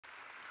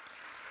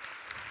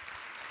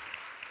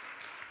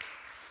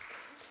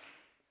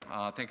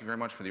Thank you very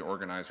much for the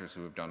organizers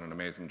who have done an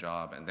amazing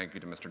job, and thank you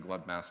to Mr.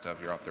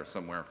 Glebmastev, you're out there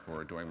somewhere,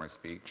 for doing my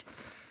speech.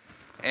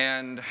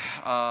 And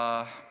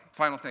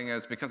final thing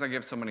is, because I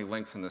give so many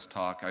links in this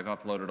talk, I've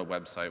uploaded a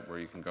website where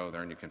you can go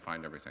there and you can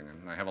find everything.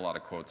 And I have a lot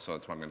of quotes, so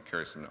that's why I'm going to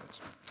carry some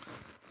notes.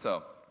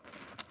 So,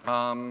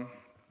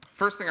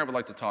 first thing I would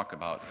like to talk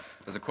about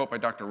is a quote by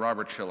Dr.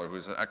 Robert Shiller,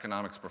 who's an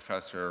economics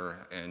professor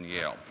in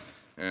Yale.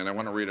 And I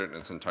want to read it in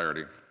its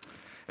entirety.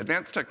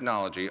 Advanced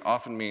technology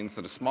often means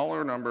that a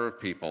smaller number of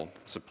people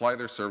supply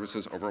their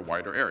services over a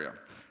wider area,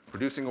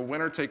 producing a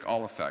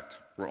winner-take-all effect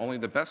where only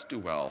the best do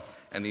well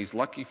and these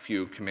lucky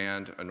few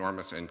command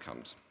enormous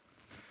incomes.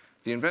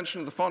 The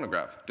invention of the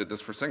phonograph did this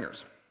for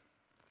singers.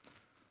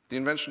 The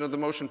invention of the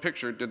motion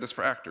picture did this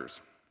for actors.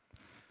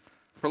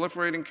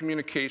 Proliferating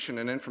communication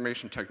and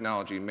information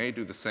technology may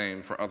do the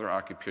same for other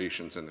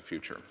occupations in the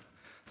future.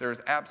 There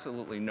is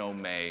absolutely no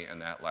may in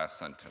that last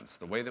sentence.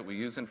 The way that we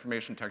use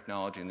information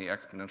technology and the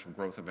exponential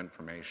growth of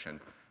information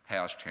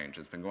has changed.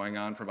 It's been going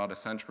on for about a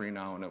century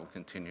now, and it will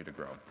continue to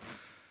grow.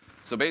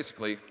 So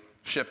basically,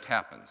 shift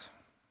happens.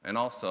 And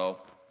also,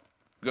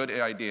 good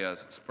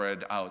ideas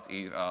spread out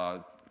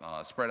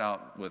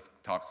with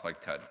talks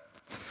like TED.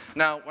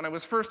 Now, when I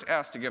was first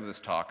asked to give this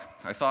talk,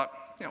 I thought,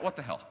 what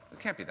the hell? It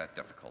can't be that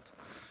difficult.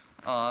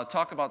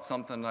 Talk about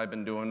something I've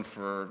been doing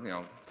for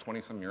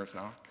 20-some years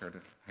now.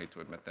 Hate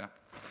to admit that.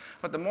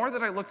 But the more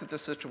that I looked at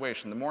this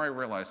situation, the more I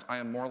realized I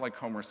am more like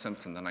Homer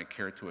Simpson than I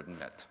care to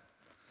admit.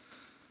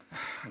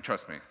 And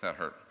trust me, that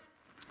hurt.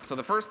 So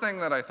the first thing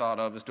that I thought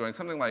of is doing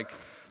something like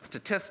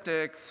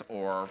statistics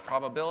or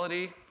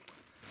probability,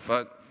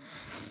 but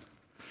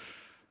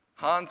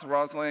Hans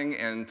Rosling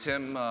and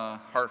Tim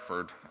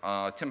Hartford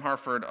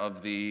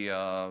of the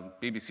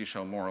BBC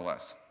show More or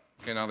Less.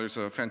 Okay, now there's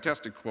a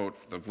fantastic quote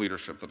of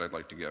leadership that I'd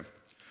like to give.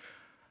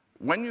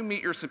 When you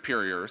meet your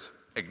superiors,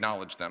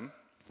 acknowledge them,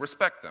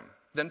 respect them,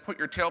 then put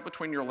your tail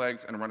between your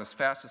legs and run as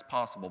fast as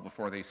possible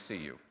before they see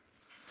you.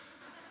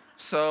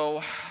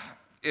 So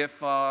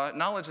if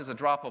knowledge is a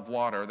drop of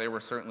water, they were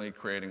certainly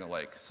creating a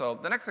lake. So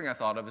the next thing I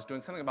thought of is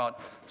doing something about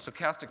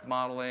stochastic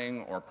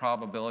modeling or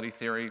probability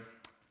theory.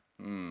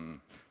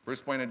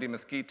 Bruce Buena de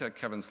Mesquita,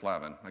 Kevin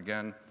Slavin.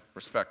 Again,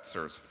 respect,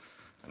 sirs.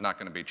 I'm not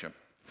going to beat you.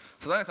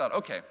 So then I thought,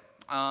 okay,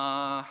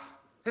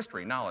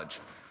 history,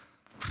 knowledge,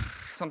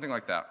 something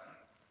like that.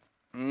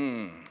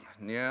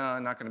 Yeah,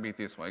 I'm not going to beat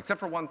this one. Except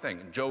for one thing.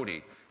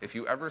 Jody, if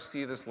you ever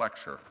see this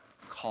lecture,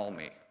 call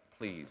me.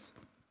 Please,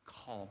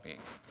 call me.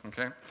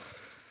 Okay?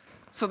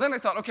 So then I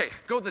thought, okay,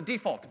 go the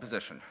default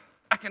position.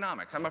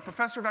 Economics. I'm a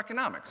professor of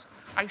economics.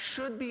 I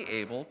should be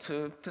able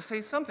to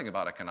say something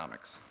about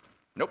economics.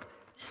 Nope.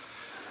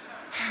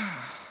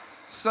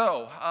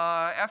 So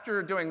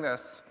after doing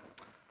this,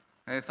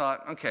 I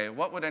thought, okay,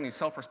 what would any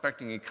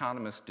self-respecting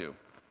economist do?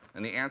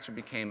 And the answer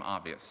became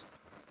obvious.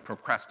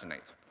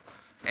 Procrastinate.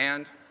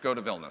 And go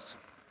to Vilnius.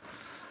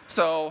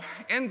 So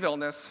in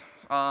Vilnius,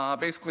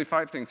 basically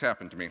 5 things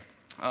happened to me.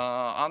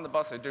 On the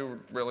bus, I do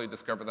really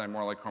discover that I'm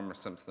more like Homer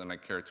Simpson than I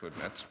care to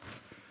admit.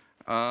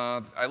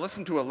 I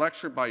listened to a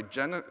lecture by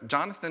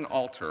Jonathan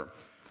Alter,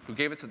 who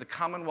gave it to the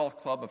Commonwealth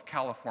Club of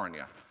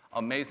California.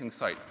 Amazing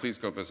site. Please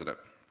go visit it.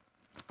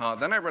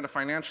 Then I read a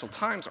Financial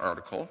Times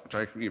article, which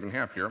I even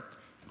have here.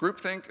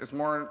 Groupthink is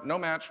no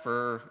match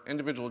for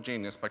individual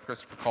genius by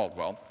Christopher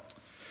Caldwell.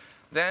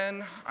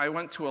 Then I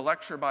went to a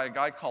lecture by a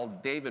guy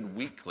called David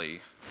Weekley,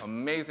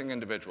 amazing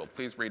individual.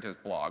 Please read his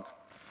blog.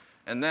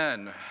 And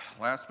then,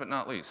 last but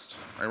not least,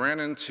 I ran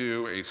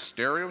into a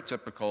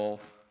stereotypical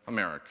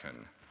American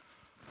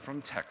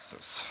from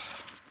Texas.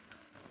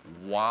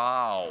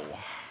 Wow.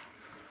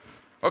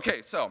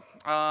 Okay, so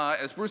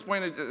as Bruce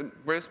Buena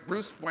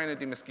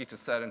de Mesquita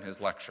said in his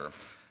lecture,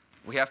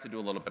 we have to do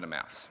a little bit of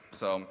maths.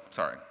 So,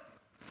 sorry.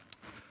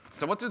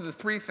 So what do the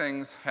 3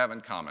 things have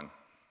in common?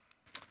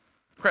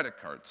 Credit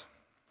cards,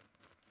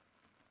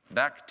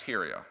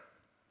 bacteria,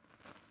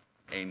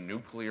 a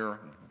nuclear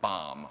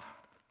bomb,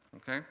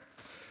 okay?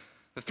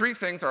 The 3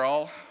 things are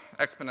all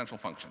exponential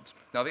functions.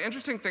 Now, the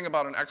interesting thing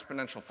about an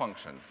exponential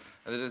function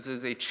is it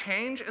is a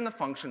change in the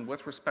function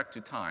with respect to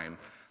time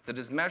that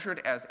is measured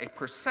as a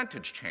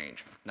percentage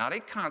change, not a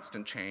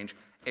constant change,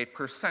 a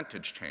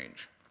percentage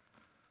change.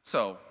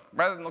 So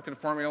rather than look at a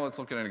formula, let's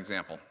look at an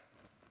example.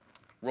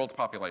 World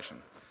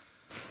population.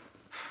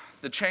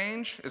 The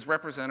change is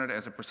represented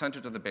as a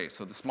percentage of the base.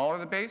 So the smaller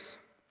the base,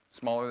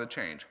 smaller the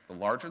change. The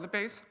larger the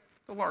base,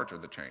 the larger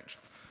the change.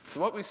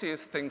 So what we see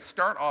is things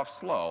start off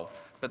slow,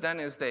 but then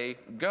as they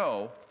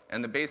go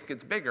and the base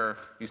gets bigger,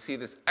 you see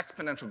this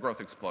exponential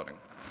growth exploding.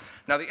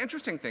 Now the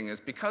interesting thing is,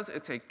 because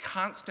it's a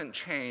constant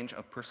change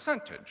of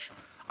percentage,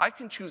 I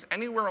can choose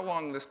anywhere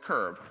along this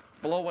curve,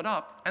 blow it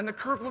up, and the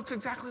curve looks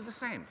exactly the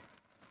same.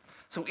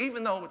 So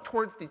even though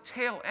towards the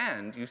tail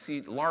end you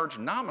see large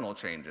nominal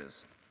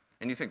changes,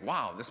 and you think,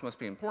 wow, this must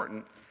be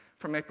important,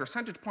 from a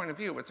percentage point of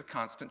view, it's a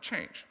constant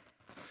change.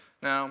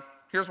 Now,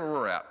 here's where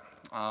we're at,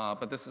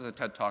 but this is a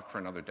TED Talk for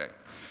another day.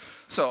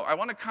 So I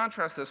want to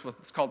contrast this with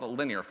what's called a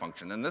linear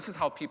function, and this is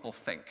how people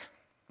think.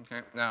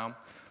 Okay? Now,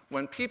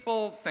 when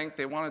people think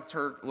they want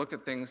to look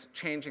at things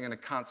changing in a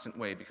constant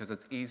way because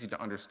it's easy to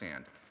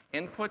understand.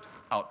 Input,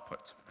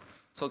 output.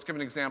 So let's give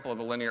an example of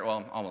a linear,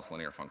 well, almost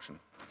linear function.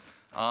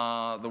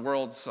 The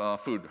world's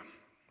food.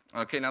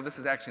 Okay, now this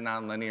is actually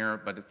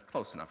non-linear, but it's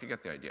close enough. You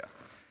get the idea.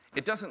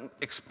 It doesn't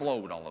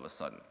explode all of a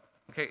sudden.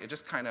 Okay, it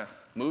just kind of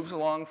moves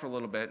along for a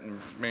little bit and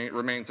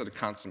remains at a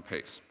constant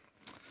pace.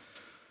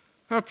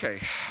 Okay.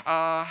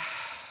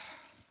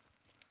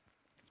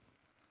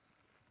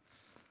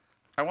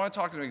 I want to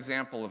talk an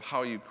example of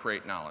how you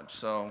create knowledge.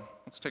 So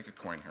let's take a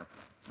coin here.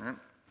 All right?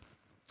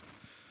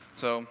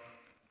 So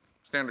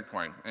standard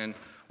coin. And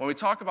when we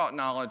talk about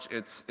knowledge,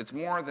 it's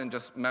more than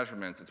just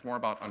measurements. It's more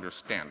about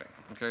understanding.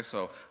 Okay,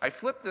 so I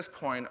flip this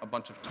coin a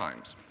bunch of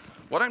times.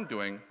 What I'm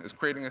doing is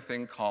creating a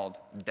thing called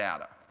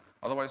data,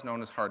 otherwise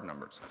known as hard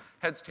numbers.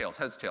 Heads, tails,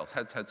 heads, tails,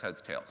 heads, heads,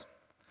 heads, tails.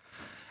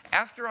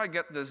 After I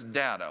get this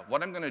data,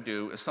 what I'm going to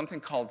do is something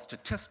called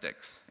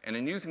statistics. And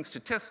in using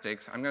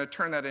statistics, I'm going to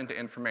turn that into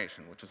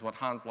information, which is what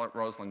Hans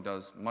Rosling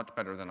does much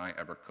better than I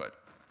ever could.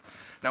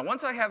 Now,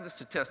 once I have the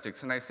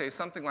statistics and I say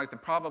something like the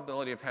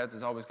probability of heads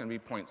is always going to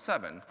be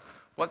 0.7,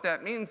 what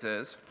that means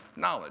is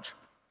knowledge.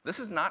 This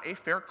is not a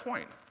fair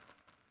coin.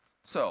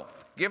 So,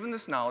 given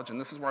this knowledge, and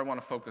this is where I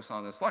want to focus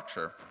on this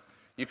lecture,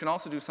 you can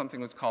also do something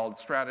that's called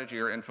strategy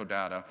or info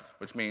data,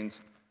 which means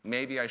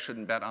maybe I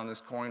shouldn't bet on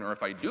this coin, or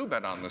if I do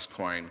bet on this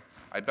coin,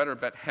 I better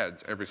bet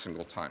heads every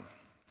single time.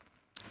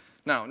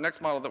 Now,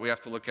 next model that we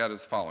have to look at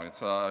is the following. It's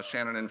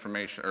Shannon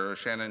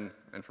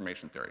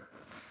information theory.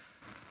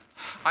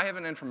 I have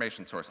an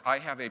information source. I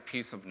have a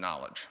piece of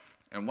knowledge.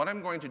 And what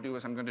I'm going to do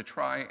is I'm going to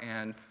try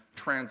and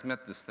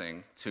transmit this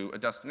thing to a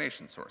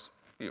destination source,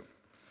 you.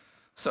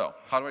 So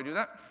how do I do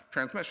that?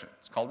 Transmission.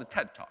 It's called a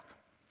TED Talk.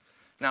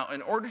 Now,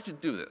 in order to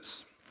do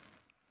this,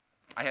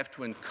 I have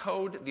to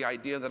encode the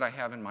idea that I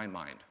have in my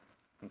mind.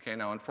 Okay,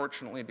 now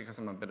unfortunately, because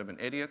I'm a bit of an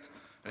idiot,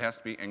 it has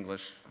to be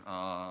English.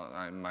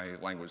 My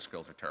language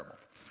skills are terrible.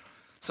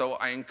 So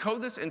I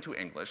encode this into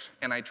English,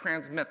 and I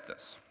transmit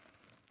this.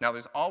 Now,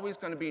 there's always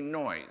going to be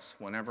noise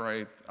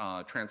whenever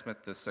I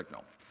transmit this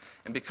signal.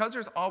 And because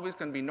there's always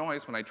going to be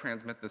noise when I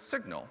transmit this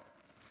signal,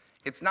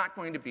 it's not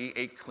going to be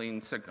a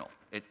clean signal.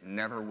 It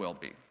never will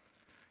be.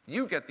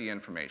 You get the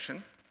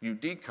information, you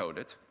decode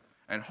it,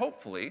 and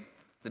hopefully,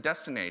 the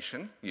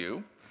destination,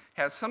 you,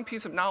 has some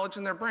piece of knowledge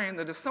in their brain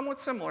that is somewhat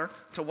similar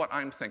to what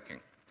I'm thinking.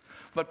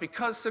 But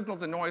because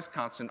signal-to-noise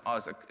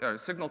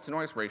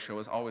signal-to-noise ratio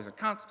is always a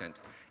constant,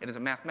 it is a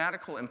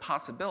mathematical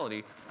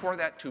impossibility for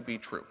that to be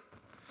true.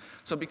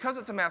 So because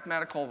it's a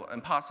mathematical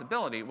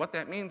impossibility, what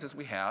that means is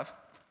we have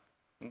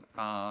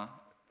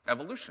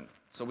evolution.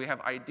 So we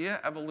have idea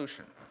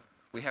evolution.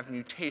 We have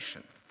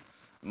mutation.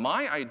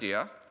 My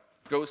idea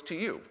goes to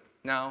you.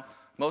 Now,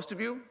 most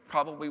of you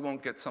probably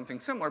won't get something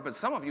similar, but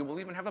some of you will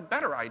even have a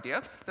better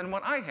idea than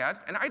what I had,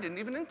 and I didn't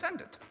even intend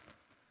it.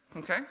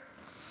 Okay?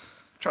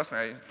 Trust me,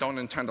 I don't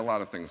intend a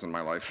lot of things in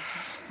my life.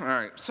 All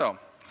right, so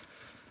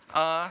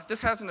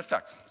this has an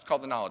effect. It's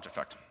called the knowledge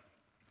effect.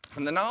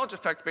 And the knowledge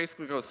effect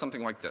basically goes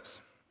something like this.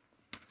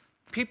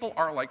 People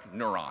are like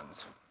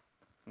neurons.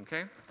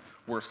 Okay?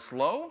 We're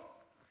slow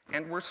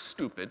and we're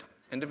stupid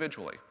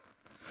individually.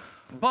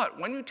 But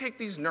when you take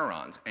these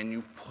neurons and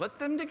you put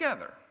them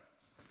together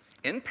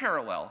in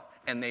parallel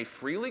and they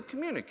freely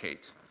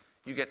communicate,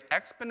 you get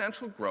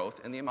exponential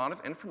growth in the amount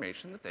of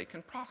information that they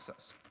can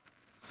process.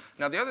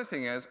 Now, the other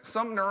thing is,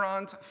 some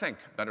neurons think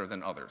better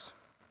than others.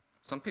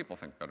 Some people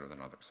think better than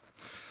others.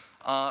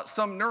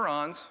 Some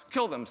neurons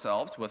kill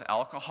themselves with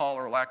alcohol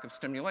or lack of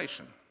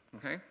stimulation.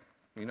 Okay?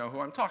 You know who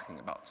I'm talking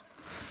about.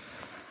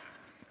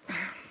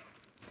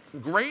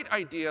 Great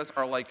ideas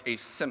are like a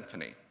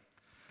symphony.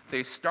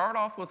 They start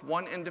off with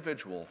one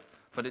individual,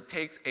 but it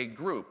takes a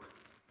group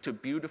to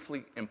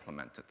beautifully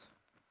implement it.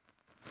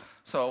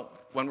 So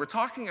when we're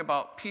talking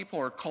about people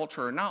or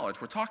culture or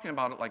knowledge, we're talking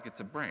about it like it's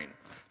a brain.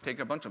 Take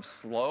a bunch of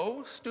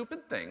slow,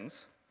 stupid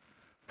things,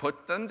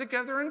 put them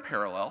together in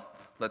parallel,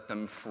 let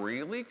them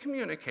freely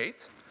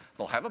communicate.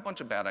 They'll have a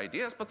bunch of bad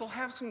ideas, but they'll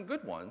have some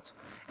good ones,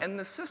 and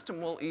the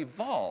system will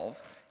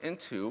evolve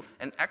into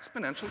an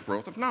exponential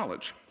growth of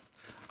knowledge.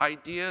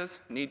 Ideas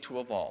need to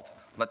evolve.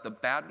 Let the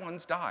bad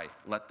ones die.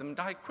 Let them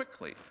die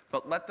quickly,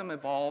 but let them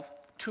evolve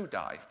to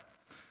die.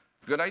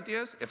 Good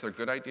ideas, if they're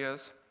good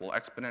ideas, will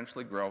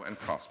exponentially grow and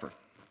prosper.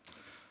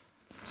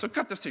 So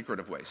cut the secret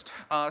of waste.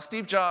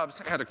 Steve Jobs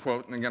had a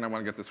quote, and again, I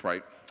want to get this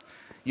right.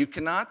 You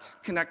cannot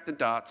connect the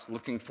dots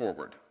looking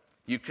forward.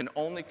 You can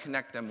only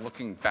connect them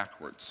looking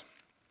backwards.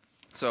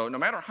 So no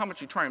matter how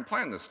much you try and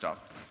plan this stuff,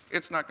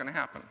 it's not going to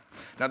happen.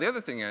 Now, the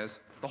other thing is,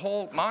 the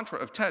whole mantra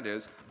of TED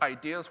is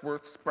ideas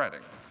worth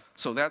spreading.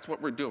 So that's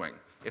what we're doing.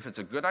 If it's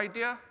a good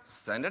idea,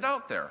 send it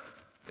out there.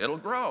 It'll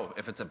grow.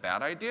 If it's a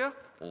bad idea,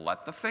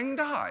 let the thing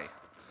die.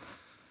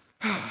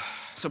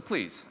 So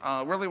please,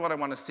 really what I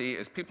want to see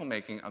is people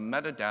making a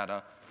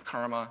metadata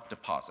karma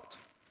deposit.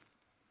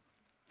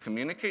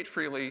 Communicate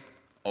freely,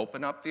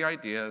 open up the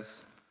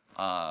ideas,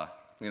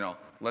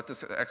 let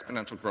this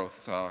exponential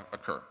growth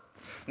occur.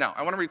 Now,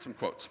 I want to read some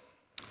quotes.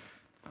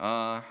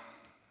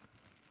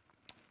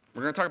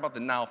 We're going to talk about the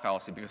now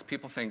fallacy because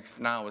people think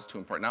now is too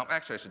important. Now,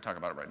 actually, I should talk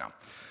about it right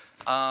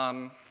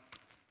now.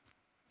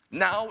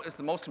 Now is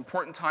the most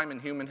important time in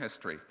human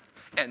history,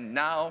 and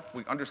now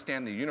we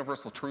understand the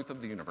universal truth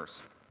of the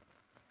universe.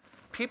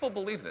 People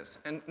believe this,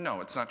 and no,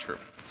 it's not true.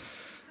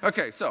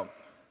 Okay, so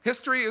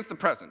history is the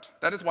present.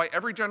 That is why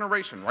every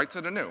generation writes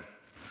it anew.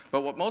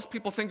 But what most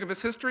people think of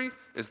as history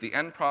is the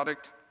end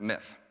product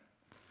myth.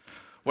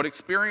 What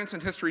experience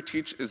and history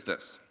teach is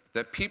this,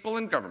 that people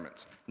and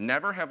governments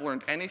never have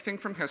learned anything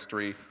from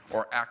history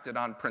or acted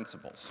on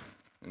principles.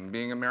 And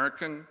being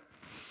American,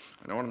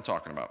 I know what I'm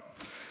talking about.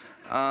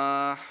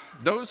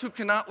 Those who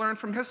cannot learn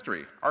from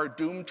history are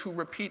doomed to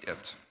repeat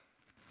it.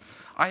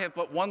 I have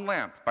but one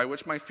lamp by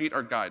which my feet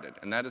are guided,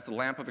 and that is the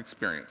lamp of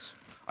experience.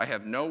 I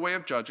have no way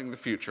of judging the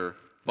future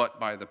but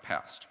by the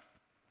past.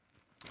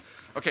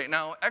 Okay,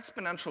 now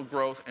exponential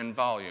growth in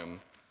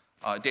volume,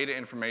 data and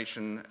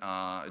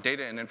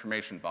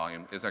information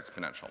volume is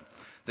exponential.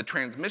 The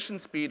transmission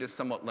speed is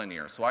somewhat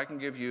linear, so I can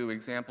give you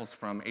examples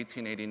from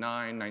 1889,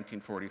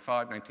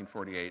 1945,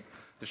 1948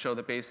 to show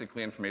that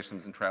basically information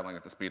isn't traveling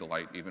at the speed of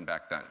light even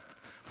back then.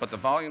 But the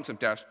volumes have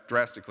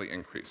drastically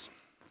increased.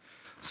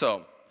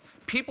 So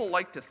people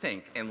like to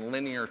think in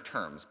linear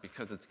terms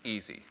because it's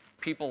easy.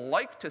 People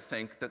like to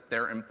think that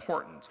they're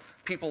important.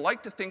 People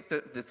like to think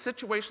that the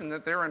situation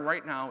that they're in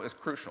right now is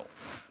crucial.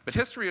 But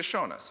history has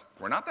shown us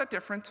we're not that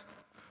different,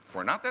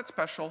 we're not that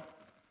special,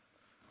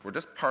 we're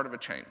just part of a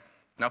chain.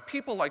 Now,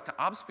 people like to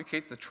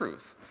obfuscate the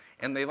truth,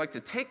 and they like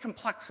to take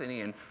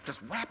complexity and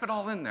just wrap it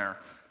all in there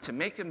to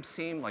make them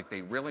seem like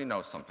they really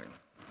know something.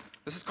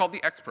 This is called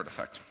the expert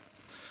effect.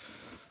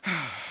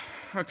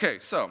 Okay,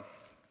 so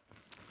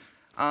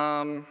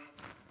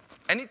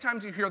anytime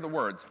you hear the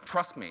words,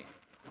 trust me,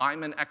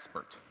 I'm an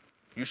expert,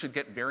 you should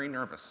get very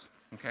nervous,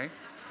 okay?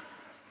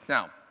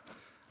 Now,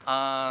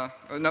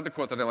 another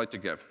quote that I like to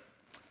give.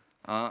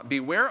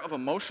 Beware of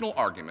emotional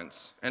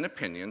arguments and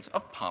opinions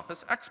of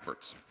pompous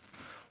experts.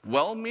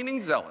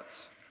 Well-meaning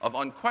zealots of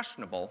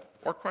unquestionable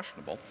or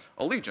questionable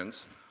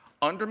allegiance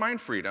undermine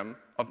freedom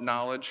of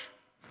knowledge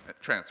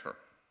transfer.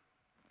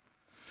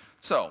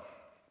 So,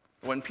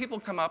 when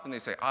people come up and they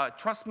say,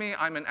 trust me,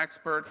 I'm an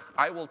expert,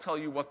 I will tell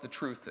you what the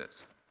truth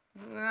is.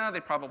 No, they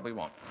probably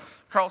won't.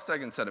 Carl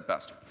Sagan said it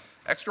best.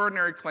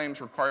 Extraordinary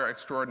claims require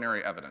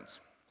extraordinary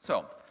evidence.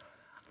 So,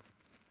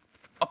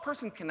 a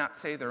person cannot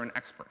say they're an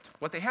expert.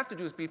 What they have to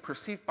do is be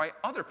perceived by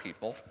other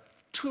people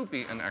to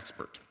be an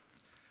expert.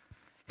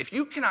 If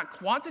you cannot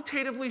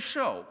quantitatively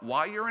show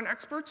why you're an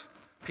expert,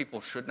 people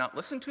should not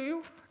listen to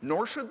you,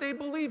 nor should they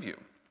believe you.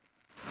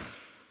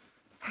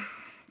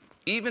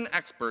 Even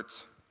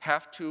experts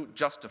have to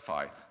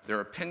justify their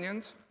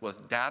opinions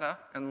with data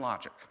and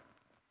logic.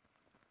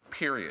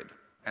 Period.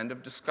 End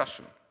of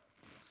discussion.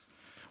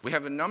 We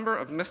have a number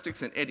of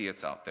mystics and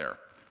idiots out there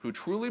who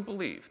truly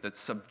believe that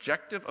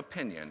subjective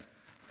opinion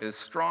is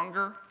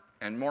stronger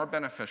and more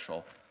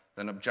beneficial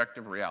than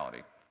objective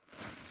reality.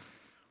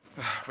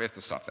 We have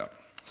to stop that.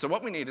 So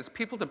what we need is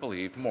people to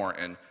believe more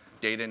in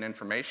data and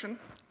information,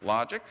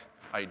 logic,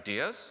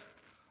 ideas,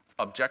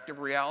 objective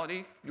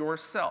reality,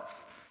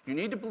 yourself. You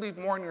need to believe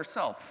more in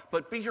yourself,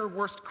 but be your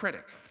worst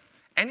critic.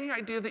 Any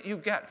idea that you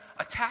get,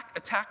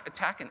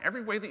 attack in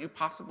every way that you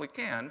possibly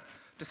can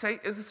to say,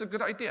 is this a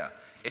good idea?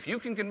 If you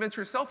can convince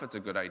yourself it's a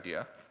good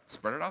idea,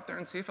 spread it out there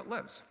and see if it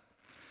lives.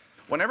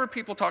 Whenever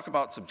people talk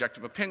about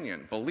subjective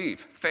opinion,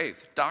 belief,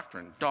 faith,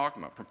 doctrine,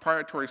 dogma,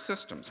 proprietary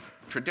systems,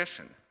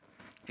 tradition,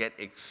 get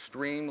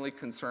extremely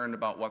concerned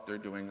about what they're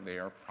doing, they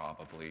are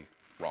probably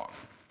wrong.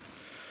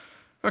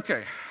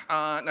 Okay,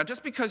 now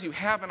just because you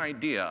have an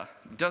idea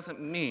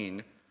doesn't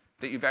mean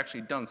that you've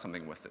actually done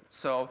something with it.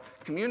 So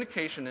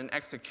communication and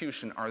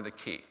execution are the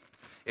key.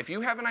 If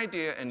you have an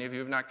idea and if you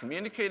have not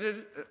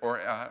communicated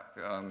or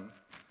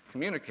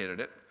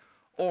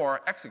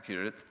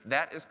executed it,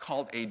 that is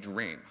called a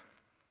dream.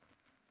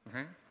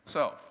 Okay?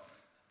 So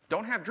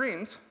don't have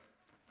dreams,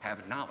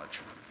 have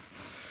knowledge.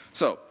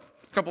 So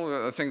a couple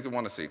of things I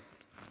want to see.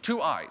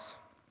 2 eyes,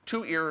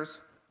 2 ears,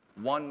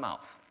 1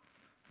 mouth.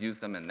 Use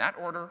them in that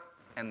order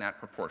and that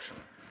proportion.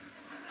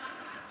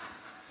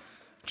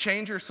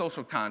 Change your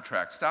social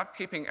contract. Stop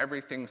keeping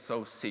everything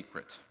so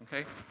secret,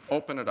 okay?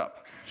 Open it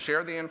up.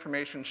 Share the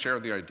information, share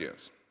the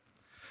ideas.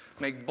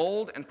 Make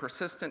bold and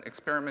persistent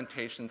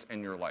experimentations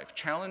in your life.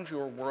 Challenge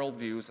your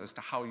worldviews as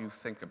to how you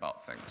think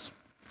about things.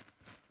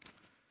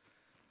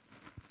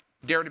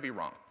 Dare to be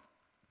wrong.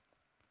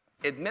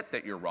 Admit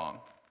that you're wrong,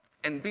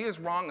 and be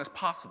as wrong as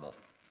possible.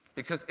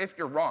 Because if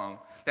you're wrong,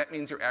 that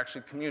means you're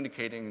actually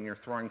communicating and you're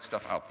throwing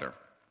stuff out there.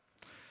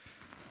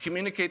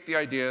 Communicate the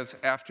ideas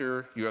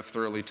after you have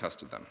thoroughly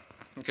tested them.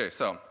 Okay,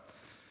 so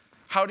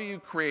how do you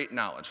create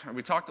knowledge?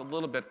 We talked a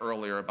little bit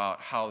earlier about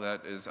how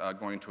that is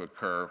going to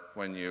occur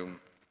when you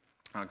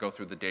go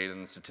through the data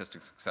and the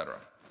statistics, et cetera.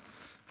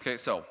 Okay,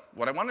 so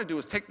what I want to do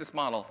is take this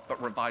model,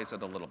 but revise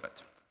it a little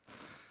bit.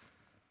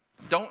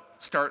 Don't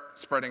start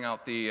spreading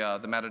out the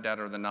metadata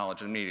or the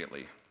knowledge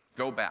immediately.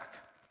 Go back.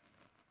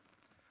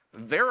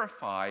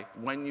 Verify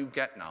when you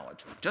get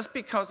knowledge. Just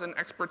because an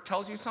expert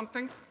tells you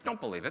something,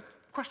 don't believe it.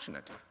 Question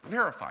it.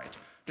 Verify it.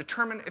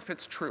 Determine if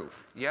it's true,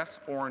 yes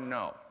or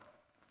no.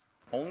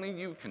 Only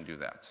you can do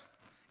that.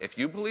 If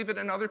you believe it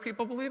and other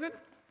people believe it,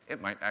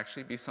 it might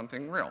actually be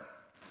something real.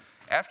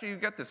 After you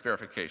get this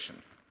verification,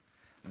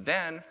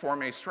 then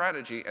form a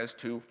strategy as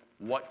to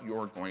what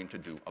you're going to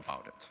do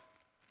about it.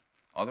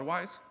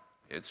 Otherwise,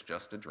 it's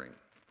just a dream.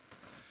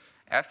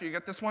 After you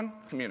get this one,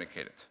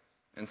 communicate it.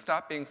 And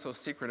stop being so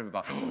secretive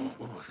about,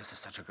 oh, this is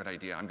such a good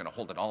idea, I'm going to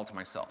hold it all to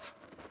myself.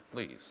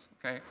 Please,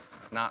 okay?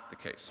 Not the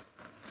case.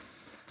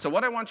 So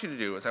what I want you to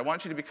do is I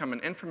want you to become an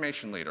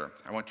information leader.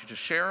 I want you to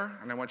share,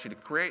 and I want you to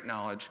create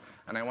knowledge,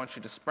 and I want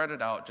you to spread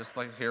it out just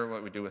like here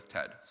what we do with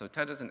TED. So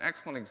TED is an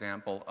excellent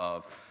example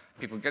of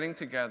people getting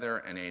together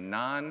in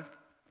a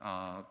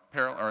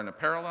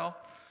parallel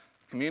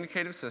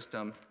communicative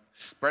system,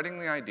 spreading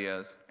the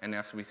ideas, and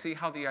if we see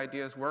how the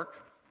ideas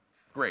work,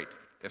 great.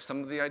 If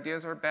some of the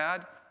ideas are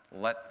bad,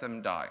 let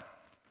them die.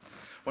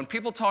 When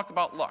people talk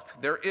about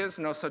luck, there is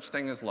no such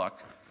thing as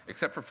luck,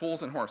 except for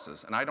fools and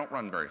horses, and I don't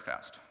run very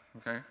fast,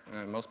 okay?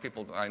 And most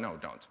people I know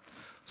don't.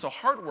 So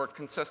hard work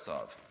consists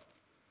of,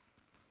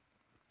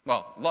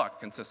 well, luck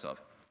consists of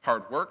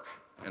hard work,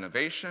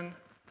 innovation,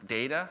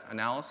 data,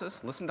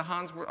 analysis. Listen to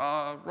Hans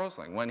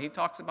Rosling. When he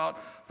talks about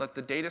let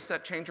the data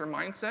set change your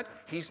mindset,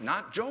 he's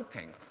not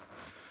joking.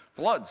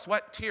 Blood,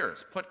 sweat,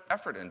 tears, put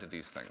effort into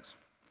these things.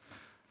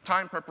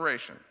 Time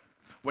preparation.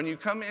 When you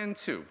come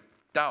into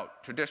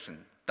doubt, tradition,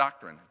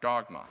 doctrine,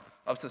 dogma,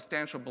 of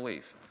substantial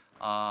belief,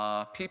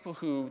 people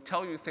who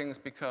tell you things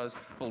because,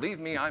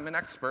 believe me, I'm an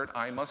expert,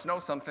 I must know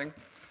something,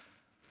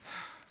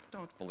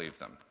 don't believe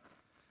them.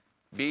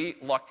 Be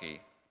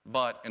lucky,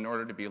 but in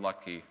order to be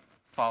lucky,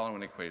 follow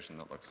an equation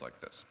that looks like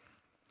this.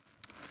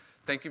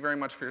 Thank you very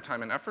much for your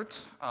time and effort.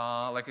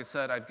 Like I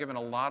said, I've given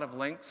a lot of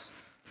links,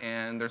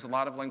 and there's a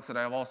lot of links that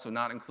I have also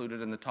not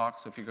included in the talk,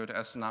 so if you go to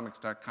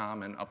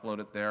estonomics.com and upload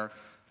it there,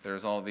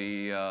 there's all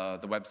the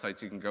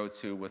websites you can go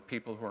to with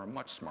people who are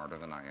much smarter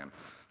than I am.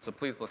 So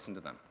please listen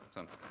to them.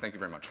 So thank you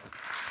very much.